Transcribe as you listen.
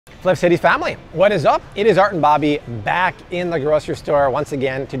flavcity family, what is up? It is Art and Bobby back in the grocery store once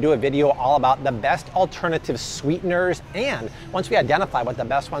again to do a video all about the best alternative sweeteners. And once we identify what the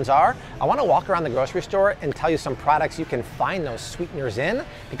best ones are, I want to walk around the grocery store and tell you some products you can find those sweeteners in,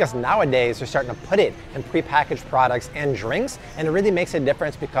 because nowadays they're starting to put it in prepackaged products and drinks, and it really makes a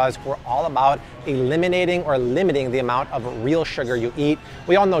difference because we're all about eliminating or limiting the amount of real sugar you eat.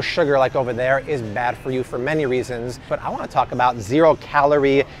 We all know sugar, like over there, is bad for you for many reasons, but I want to talk about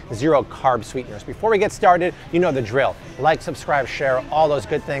zero-calorie, zero-carb sweeteners. Before we get started, you know the drill. Like, subscribe, share, all those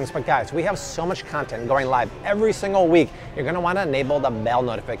good things. But guys, we have so much content going live every single week. You're going to want to enable the bell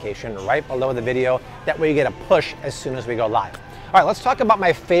notification right below the video. That way you get a push as soon as we go live. All right, let's talk about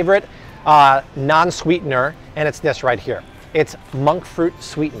my favorite non-sweetener, and it's this right here. It's monk fruit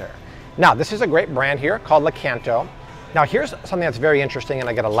sweetener. Now, this is a great brand here called Lakanto. Now, here's something that's very interesting and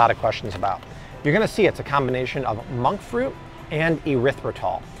I get a lot of questions about. You're going to see it's a combination of monk fruit and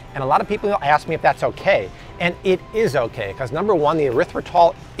erythritol. And a lot of people ask me if that's okay. And it is okay, because number one, the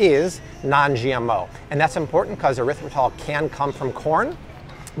erythritol is non-GMO. And that's important because erythritol can come from corn.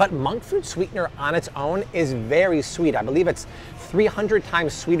 But monk fruit sweetener on its own is very sweet. I believe it's 300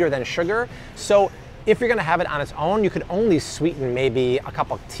 times sweeter than sugar. So if you're gonna have it on its own, you could only sweeten maybe a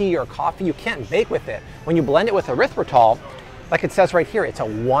cup of tea or coffee. You can't bake with it. When you blend it with erythritol, like it says right here, it's a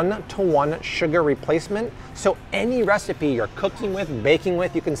 1-to-1 sugar replacement. So any recipe you're cooking with, baking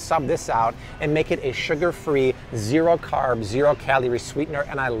with, you can sub this out and make it a sugar-free, zero-carb, zero-calorie sweetener,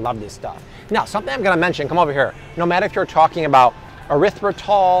 and I love this stuff. Now, something I'm gonna mention, come over here. No matter if you're talking about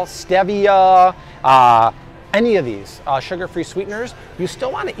erythritol, stevia, any of these sugar-free sweeteners, you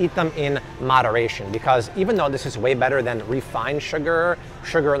still want to eat them in moderation, because even though this is way better than refined sugar,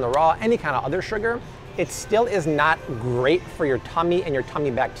 sugar in the raw, any kind of other sugar, it still is not great for your tummy and your tummy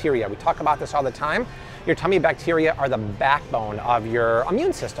bacteria. We talk about this all the time. Your tummy bacteria are the backbone of your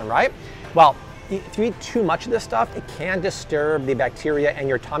immune system, right? Well, if you eat too much of this stuff, it can disturb the bacteria in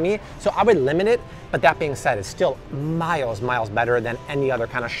your tummy. So I would limit it, but that being said, it's still miles better than any other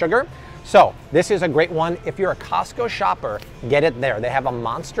kind of sugar. So this is a great one. If you're a Costco shopper, get it there. They have a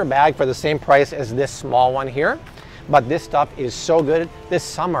monster bag for the same price as this small one here. But this stuff is so good. This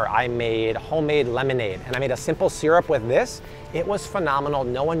summer I made homemade lemonade, and I made a simple syrup with this. It was phenomenal.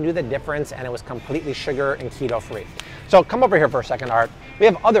 No one knew the difference, and it was completely sugar and keto free. So come over here for a second, Art. We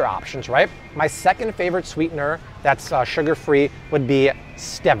have other options, right? My second favorite sweetener that's sugar free would be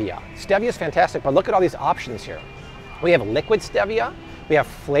stevia. Stevia is fantastic, but look at all these options here. We have liquid stevia. We have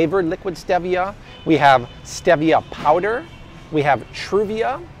flavored liquid stevia. We have stevia powder. We have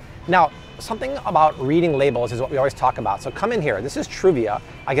Truvia. Now, something about reading labels is what we always talk about. So come in here. This is Truvia.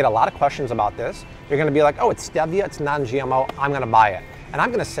 I get a lot of questions about this. You're going to be like, oh, it's stevia, it's non-GMO, I'm going to buy it. And I'm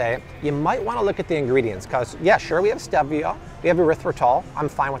going to say, you might want to look at the ingredients, because yeah, sure, we have stevia, we have erythritol, I'm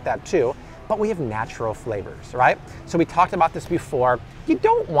fine with that too, but we have natural flavors, right? So we talked about this before. You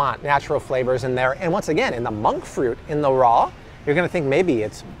don't want natural flavors in there. And once again, in the monk fruit, in the raw, you're going to think maybe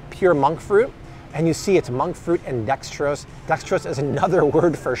it's pure monk fruit, and you see it's monk fruit and dextrose. Dextrose is another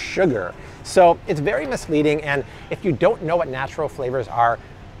word for sugar. So it's very misleading, and if you don't know what natural flavors are,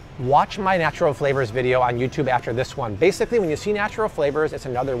 watch my natural flavors video on YouTube after this one. Basically, when you see natural flavors, it's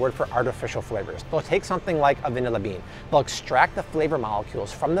another word for artificial flavors. They'll take something like a vanilla bean. They'll extract the flavor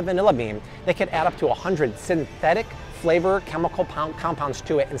molecules from the vanilla bean. They could add up to 100 synthetic flavor chemical compounds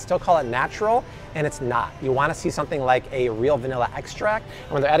to it and still call it natural, and it's not. You want to see something like a real vanilla extract,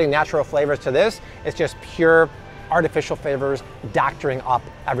 and when they're adding natural flavors to this, it's just pure artificial flavors doctoring up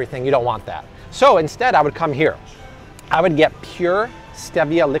everything. You don't want that. So instead, I would come here. I would get pure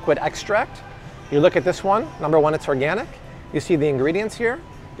stevia liquid extract. You look at this one, number one, it's organic. You see the ingredients here.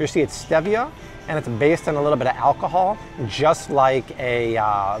 You see it's stevia, and it's based on a little bit of alcohol, just like a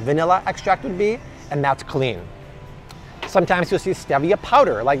vanilla extract would be, and that's clean. Sometimes you'll see stevia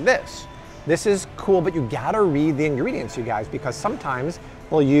powder like this. This is cool, but you gotta read the ingredients, you guys, because sometimes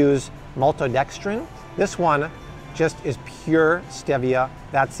we'll use maltodextrin. This one just is pure stevia,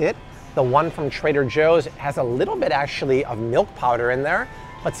 that's it. The one from Trader Joe's has a little bit actually of milk powder in there,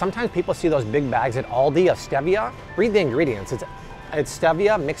 but sometimes people see those big bags at Aldi of stevia. Read the ingredients. It's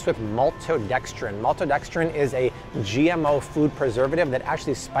stevia mixed with maltodextrin. Maltodextrin is a GMO food preservative that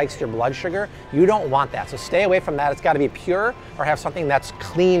actually spikes your blood sugar. You don't want that, so stay away from that. It's gotta be pure or have something that's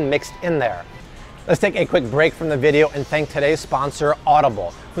clean mixed in there. Let's take a quick break from the video and thank today's sponsor,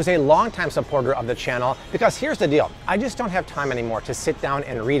 Audible, who's a longtime supporter of the channel, because here's the deal. I just don't have time anymore to sit down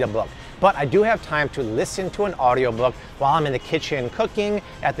and read a book, but I do have time to listen to an audiobook while I'm in the kitchen cooking,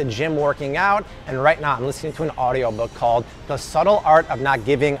 at the gym working out, and right now I'm listening to an audiobook called The Subtle Art of Not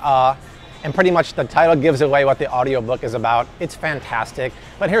Giving a And pretty much the title gives away what the audiobook is about. It's fantastic.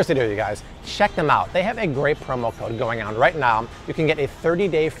 But here's the deal, you guys. Check them out. They have a great promo code going on right now. You can get a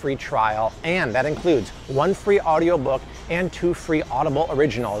 30-day free trial, and that includes 1 free audiobook and 2 free Audible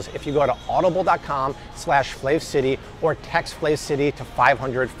originals if you go to audible.com/flavcity or text flavcity to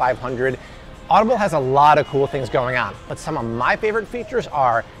 500-500. Audible has a lot of cool things going on, but some of my favorite features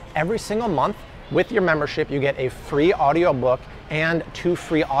are every single month with your membership, you get a free audiobook and 2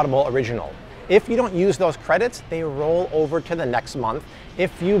 free Audible originals. If you don't use those credits, they roll over to the next month.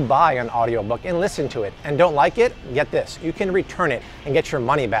 If you buy an audiobook and listen to it and don't like it, get this, you can return it and get your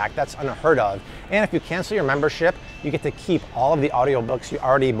money back. That's unheard of. And if you cancel your membership, you get to keep all of the audiobooks you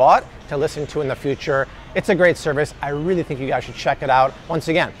already bought to listen to in the future. It's a great service. I really think you guys should check it out. Once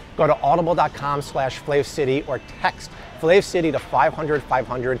again, go to audible.com/flavcity or text flavcity to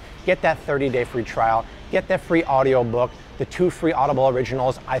 500-500. Get that 30-day free trial. Get that free audiobook, the 2 free Audible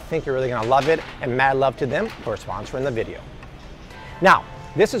originals. I think you're really gonna love it, and mad love to them for sponsoring the video. Now,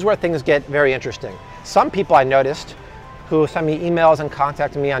 this is where things get very interesting. Some people I noticed who send me emails and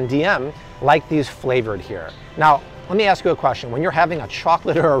contact me on DM like these flavored here. Now, let me ask you a question. When you're having a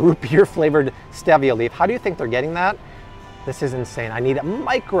chocolate or a root beer flavored stevia leaf, how do you think they're getting that? This is insane. I need a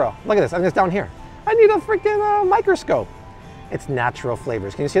micro. Look at this, I think it's down here. I need a freaking microscope. It's natural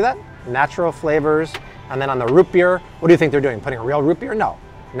flavors. Can you see that? Natural flavors. And then on the root beer, what do you think they're doing? Putting a real root beer? No.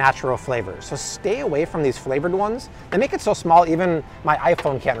 Natural flavors. So stay away from these flavored ones. They make it so small, even my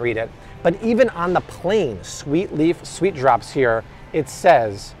iPhone can't read it. But even on the plain sweet leaf, sweet drops here, it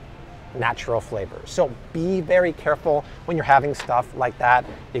says natural flavors. So be very careful when you're having stuff like that.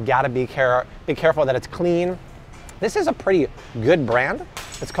 You gotta be careful that it's clean. This is a pretty good brand.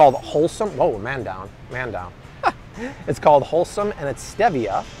 It's called Wholesome. Whoa, man down, man down. It's called Wholesome, and it's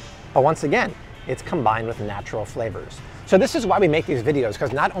stevia. But once again, it's combined with natural flavors. So this is why we make these videos,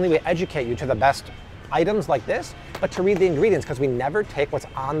 because not only we educate you to the best items like this, but to read the ingredients, because we never take what's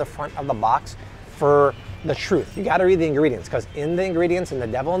on the front of the box for the truth. You gotta read the ingredients, because in the ingredients and the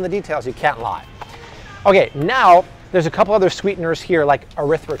devil in the details, you can't lie. Okay, now there's a couple other sweeteners here like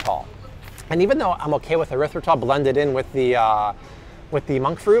erythritol. And even though I'm okay with erythritol blended in with the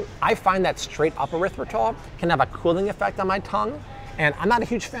monk fruit, I find that straight up erythritol can have a cooling effect on my tongue. And I'm not a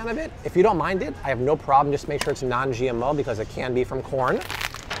huge fan of it. If you don't mind it, I have no problem. Just make sure it's non-GMO because it can be from corn.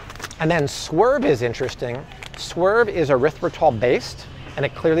 And then Swerve is interesting. Swerve is erythritol based, and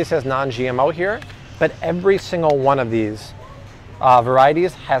it clearly says non-GMO here, but every single one of these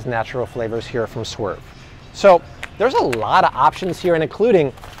varieties has natural flavors here from Swerve. So there's a lot of options here, and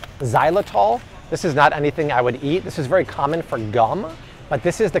including xylitol. This is not anything I would eat. This is very common for gum, but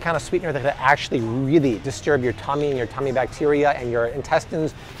this is the kind of sweetener that could actually really disturb your tummy and your tummy bacteria and your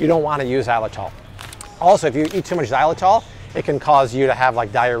intestines. You don't want to use xylitol. Also, if you eat too much xylitol, it can cause you to have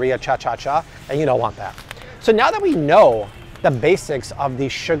like diarrhea, cha-cha-cha, and you don't want that. So now that we know the basics of the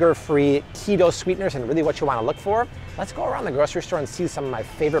sugar-free keto sweeteners and really what you want to look for, let's go around the grocery store and see some of my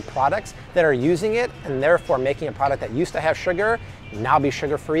favorite products that are using it and therefore making a product that used to have sugar, now be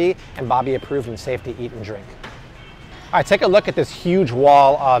sugar-free and Bobby approved and safe to eat and drink. All right, take a look at this huge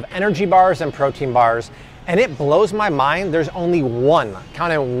wall of energy bars and protein bars, and it blows my mind. There's only one,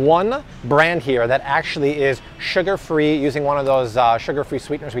 counting one brand here that actually is sugar-free using one of those sugar-free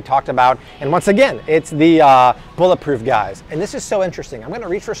sweeteners we talked about. And once again, it's the Bulletproof guys. And this is so interesting. I'm gonna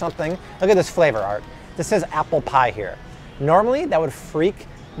reach for something. Look at this flavor art. This says apple pie here. Normally that would freak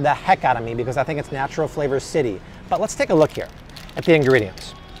the heck out of me because I think it's Natural Flavors City. But let's take a look here at the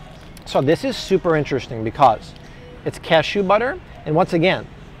ingredients. So this is super interesting because it's cashew butter, and once again,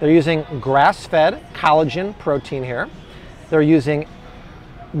 they're using grass-fed collagen protein here. They're using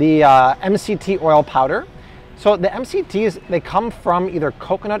the MCT oil powder. So the MCTs, they come from either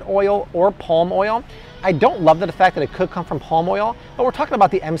coconut oil or palm oil. I don't love the fact that it could come from palm oil, but we're talking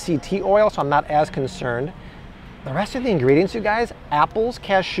about the MCT oil, so I'm not as concerned. The rest of the ingredients, you guys, apples,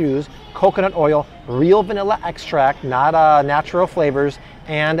 cashews, coconut oil, real vanilla extract, not natural flavors,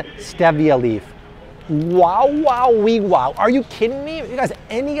 and stevia leaf. Wow, wow, wee wow. Are you kidding me? You guys,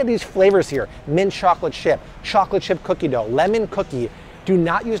 any of these flavors here, mint chocolate chip cookie dough, lemon cookie, do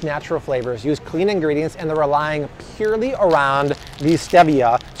not use natural flavors, use clean ingredients, and they're relying purely around the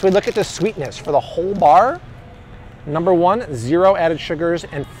stevia. So we look at the sweetness for the whole bar. Number one, 0 added sugars,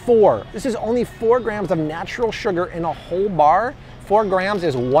 and 4. This is only 4 grams of natural sugar in a whole bar. 4 grams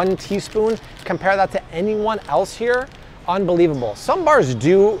is 1 teaspoon. Compare that to anyone else here, unbelievable. Some bars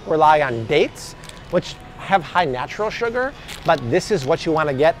do rely on dates, which have high natural sugar, but this is what you want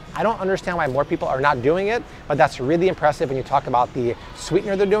to get. I don't understand why more people are not doing it, but that's really impressive when you talk about the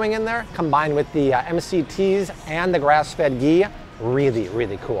sweetener they're doing in there, combined with the MCTs and the grass-fed ghee. really,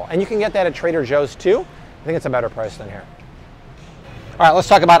 really cool. And you can get that at Trader Joe's too. I think it's a better price than here. All right, let's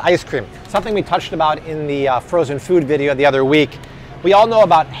talk about ice cream. Something we touched about in the frozen food video the other week. We all know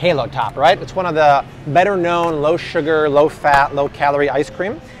about Halo Top, right? It's one of the better known low sugar, low fat, low calorie ice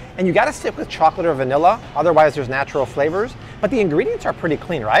cream. And you gotta stick with chocolate or vanilla, otherwise there's natural flavors. But the ingredients are pretty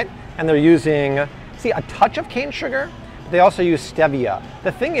clean, right? And they're using, see, a touch of cane sugar, but they also use stevia.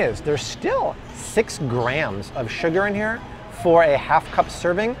 The thing is, there's still 6 grams of sugar in here for a half-cup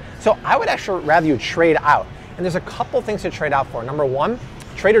serving. So I would actually rather you trade out. And there's a couple things to trade out for. Number one,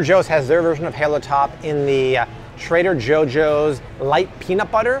 Trader Joe's has their version of Halo Top in the Trader Joe's light peanut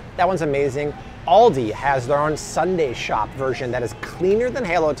butter. That one's amazing. Aldi has their own Sunday Shop version that is cleaner than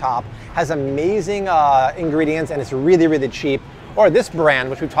Halo Top, has amazing ingredients, and it's really, really cheap. Or this brand,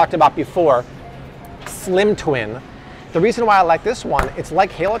 which we've talked about before, Slim Twin. The reason why I like this one, it's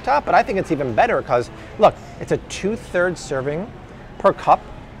like Halo Top, but I think it's even better because, look, it's a 2/3 serving per cup,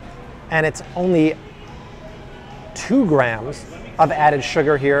 and it's only 2 grams of added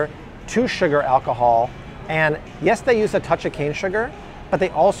sugar here, 2 sugar alcohol, and yes, they use a touch of cane sugar, but they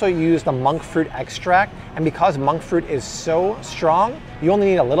also use the monk fruit extract, and because monk fruit is so strong, you only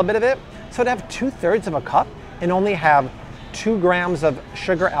need a little bit of it. So to have 2/3 of a cup and only have 2 grams of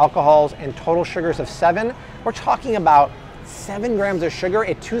sugar alcohols and total sugars of 7, we're talking about 7 grams of sugar.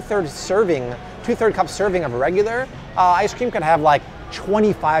 A 2/3 cup serving of regular ice cream could have like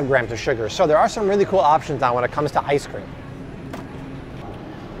 25 grams of sugar. So there are some really cool options now when it comes to ice cream.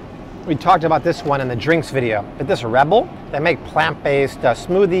 We talked about this one in the drinks video, but this Rebel, they make plant-based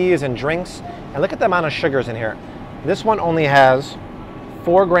smoothies and drinks, and look at the amount of sugars in here. This one only has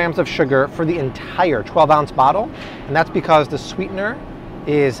 4 grams of sugar for the entire 12-ounce bottle, and that's because the sweetener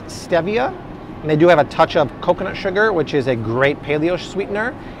is stevia, and they do have a touch of coconut sugar, which is a great paleo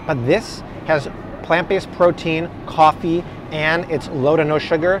sweetener, but this has plant-based protein, coffee, and it's low to no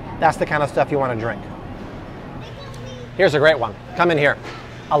sugar. That's the kind of stuff you want to drink. Here's a great one. Come in here.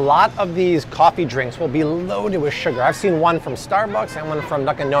 A lot of these coffee drinks will be loaded with sugar. I've seen one from Starbucks and one from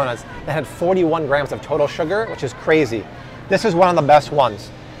Dunkin' Donuts that had 41 grams of total sugar, which is crazy. This is one of the best ones.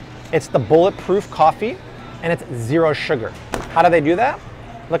 It's the Bulletproof coffee, and it's 0 sugar. How do they do that?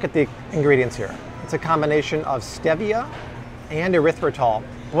 Look at the ingredients here. It's a combination of stevia and erythritol.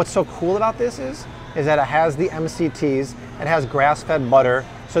 What's so cool about this is that it has the MCTs, it has grass-fed butter.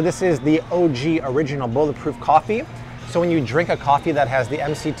 So this is the OG original Bulletproof coffee. So when you drink a coffee that has the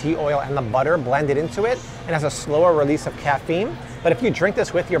MCT oil and the butter blended into it, it has a slower release of caffeine. But if you drink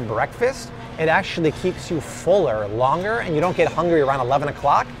this with your breakfast, it actually keeps you fuller longer and you don't get hungry around 11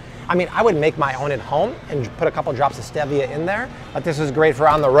 o'clock. I mean, I would make my own at home and put a couple drops of stevia in there, but this is great for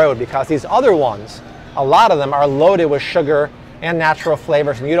on the road because these other ones, a lot of them are loaded with sugar and natural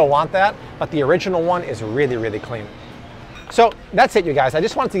flavors, and you don't want that, but the original one is really, really clean. So that's it, you guys. I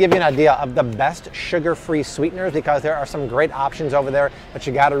just wanted to give you an idea of the best sugar-free sweeteners because there are some great options over there, but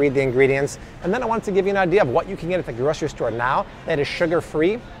you gotta read the ingredients. And then I wanted to give you an idea of what you can get at the grocery store now that is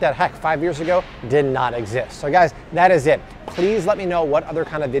sugar-free, that heck, 5 years ago did not exist. So guys, that is it. Please let me know what other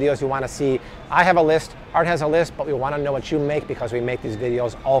kind of videos you wanna see. I have a list, Art has a list, but we wanna know what you make because we make these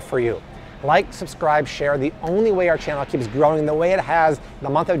videos all for you. Like, subscribe, share. The only way our channel keeps growing the way it has the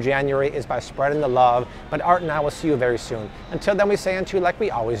month of January is by spreading the love. But Art and I will see you very soon. Until then, we say unto you like we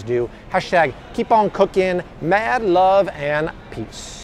always do. Hashtag keep on cooking, mad love, and peace.